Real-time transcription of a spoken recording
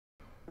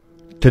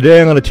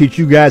Today I'm going to teach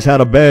you guys how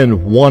to bend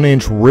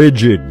 1-inch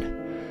rigid.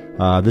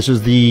 This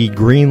is the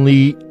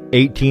Greenlee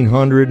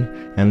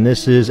 1800, and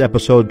this is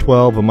episode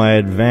 12 of my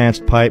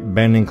advanced pipe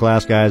bending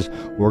class, guys.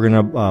 We're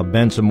going to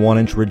bend some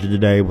 1-inch rigid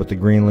today with the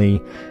Greenlee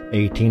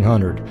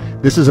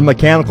 1800. This is a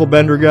mechanical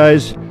bender,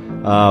 guys.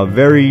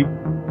 Very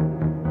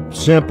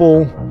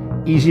simple,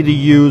 easy to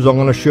use. I'm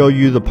going to show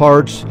you the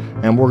parts,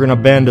 and we're going to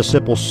bend a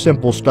simple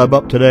stub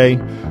up today.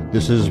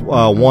 This is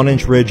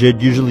 1-inch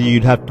rigid. Usually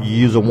you'd have to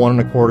use a 1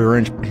 1/4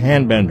 inch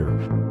hand bender.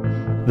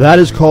 That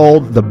is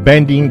called the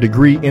bending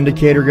degree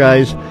indicator,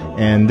 guys,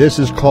 and this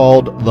is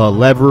called the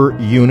lever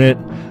unit.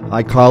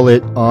 I call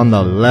it on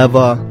the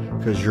lever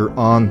because you're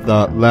on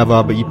the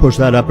lever, but you push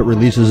that up, it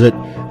releases it,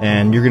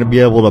 and you're going to be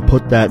able to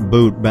put that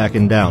boot back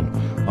and down.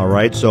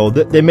 Alright, so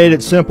they made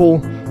it simple.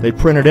 They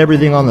printed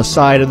everything on the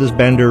side of this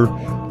bender.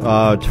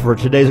 For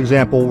today's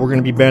example, we're going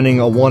to be bending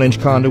a 1-inch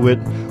conduit.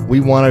 We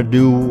want to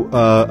do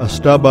a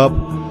stub up,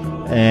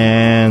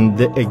 and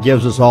it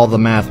gives us all the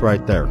math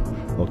right there.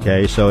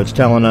 Okay, so it's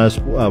telling us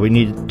we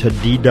need to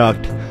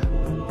deduct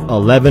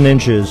 11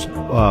 inches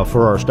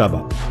for our stub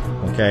up.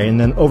 Okay, and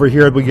then over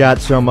here we got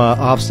some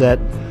offset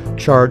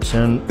charts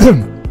and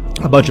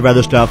a bunch of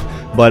other stuff.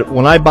 But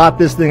when I bought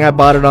this thing, I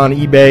bought it on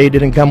eBay. It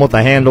didn't come with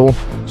a handle,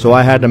 so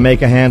I had to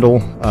make a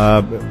handle.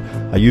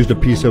 I used a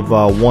piece of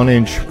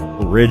 1-inch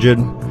rigid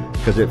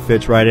because it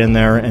fits right in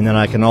there, and then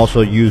I can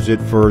also use it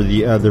for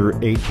the other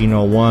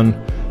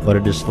 1801, but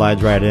it just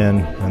slides right in,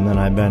 and then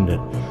I bend it.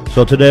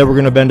 So today we're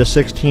going to bend a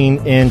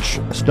 16-inch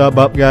stub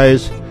up,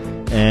 guys,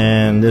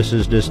 and this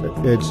is just,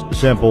 it's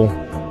simple.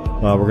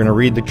 We're going to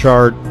read the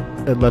chart.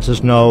 It lets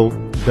us know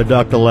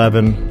deduct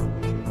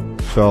 11.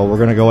 So we're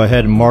going to go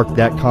ahead and mark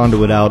that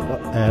conduit out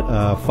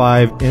at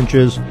 5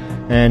 inches.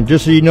 And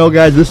just so you know,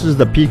 guys, this is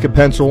the Pica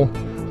pencil.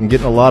 I'm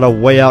getting a lot of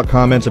way out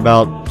comments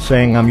about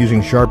saying I'm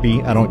using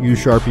Sharpie. I don't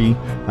use Sharpie.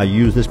 I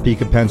use this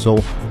Pica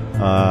pencil.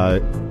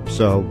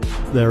 So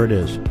there it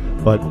is.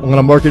 But I'm going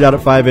to mark it out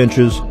at 5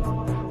 inches,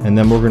 and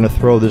then we're going to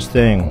throw this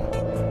thing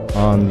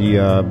on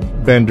the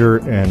bender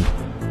and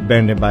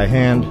bend it by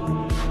hand.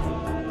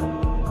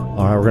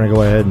 All right, we're going to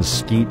go ahead and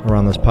skeet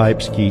around this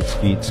pipe. Skeet,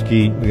 skeet,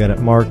 skeet. We got it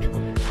marked.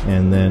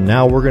 And then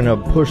now we're going to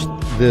push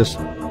this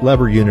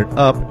lever unit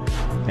up,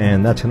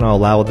 and that's going to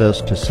allow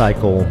this to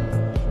cycle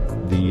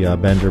the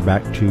bender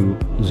back to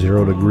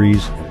 0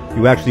 degrees.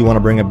 You actually want to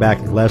bring it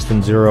back less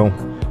than 0,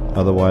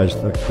 otherwise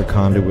the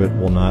conduit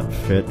will not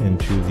fit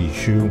into the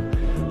shoe.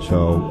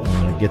 So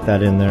I'm going to get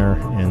that in there,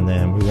 and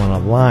then we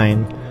want to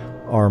line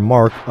our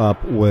mark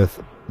up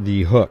with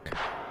the hook,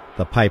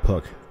 the pipe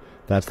hook.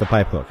 That's the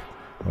pipe hook.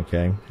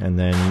 Okay, and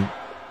then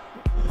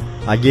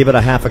I gave it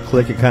a half a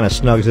click. It kind of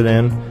snugs it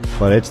in,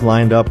 but it's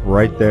lined up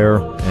right there.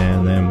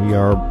 And then we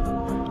are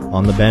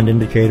on the bend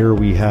indicator.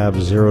 We have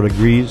 0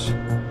 degrees,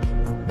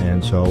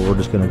 and so we're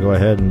just going to go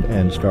ahead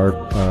and start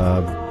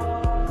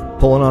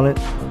pulling on it.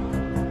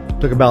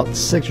 Took about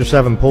 6 or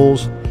 7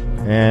 pulls,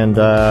 and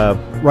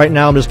right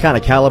now I'm just kind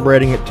of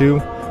calibrating it too.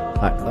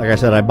 Like I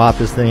said, I bought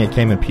this thing. It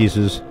came in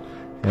pieces,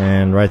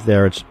 and right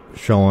there it's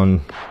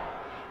showing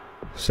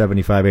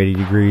 75-80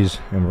 degrees,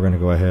 and we're going to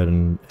go ahead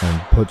and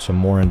put some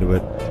more into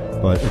it.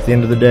 But at the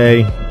end of the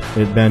day,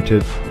 it bent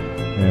it,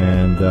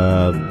 and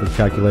the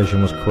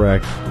calculation was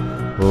correct.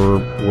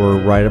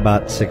 We're right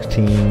about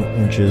 16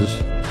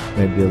 inches,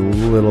 maybe a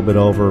little bit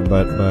over,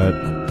 but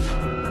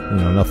you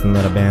know, nothing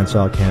that a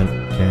bandsaw can't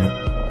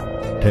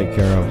take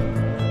care of.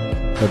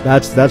 But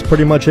that's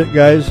pretty much it,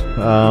 guys.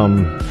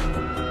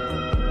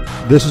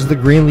 This is the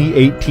Greenlee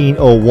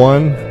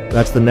 1801.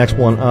 That's the next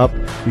one up.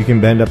 You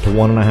can bend up to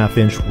 1 1/2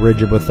 inch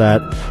rigid with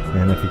that,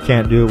 and if you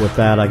can't do it with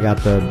that, I got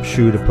the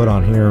shoe to put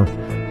on here,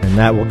 and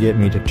that will get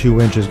me to 2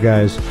 inches,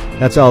 guys.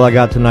 That's all I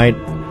got tonight.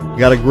 We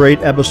got a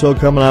great episode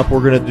coming up.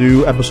 We're going to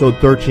do episode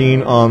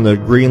 13 on the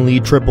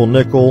Greenlee triple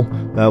nickel.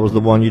 That was the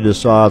one you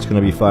just saw. It's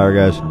going to be fire,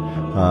 guys.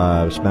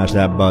 Smash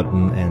that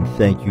button, and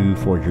thank you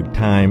for your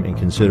time and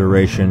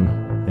consideration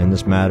in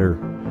this matter.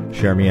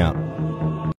 Share me out.